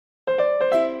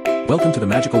Welcome to the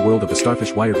magical world of the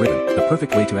Starfish Wired Ribbon, the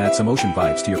perfect way to add some ocean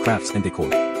vibes to your crafts and decor.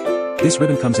 This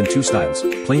ribbon comes in two styles,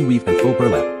 plain weave and faux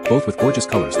burlap, both with gorgeous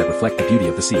colors that reflect the beauty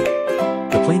of the sea.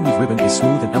 The plain weave ribbon is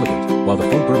smooth and elegant, while the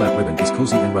faux burlap ribbon is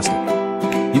cozy and rustic.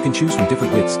 You can choose from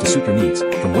different widths to suit your needs,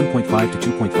 from 1.5 to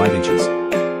 2.5 inches.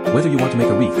 Whether you want to make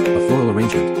a wreath, a floral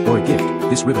arrangement, or a gift,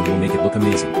 this ribbon will make it look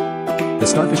amazing. The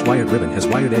Starfish Wired Ribbon has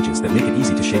wired edges that make it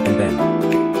easy to shape and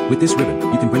bend. With this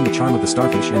ribbon, you can bring the charm of the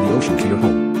starfish and the ocean to your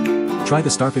home. Try the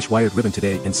Starfish Wired Ribbon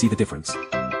today and see the difference.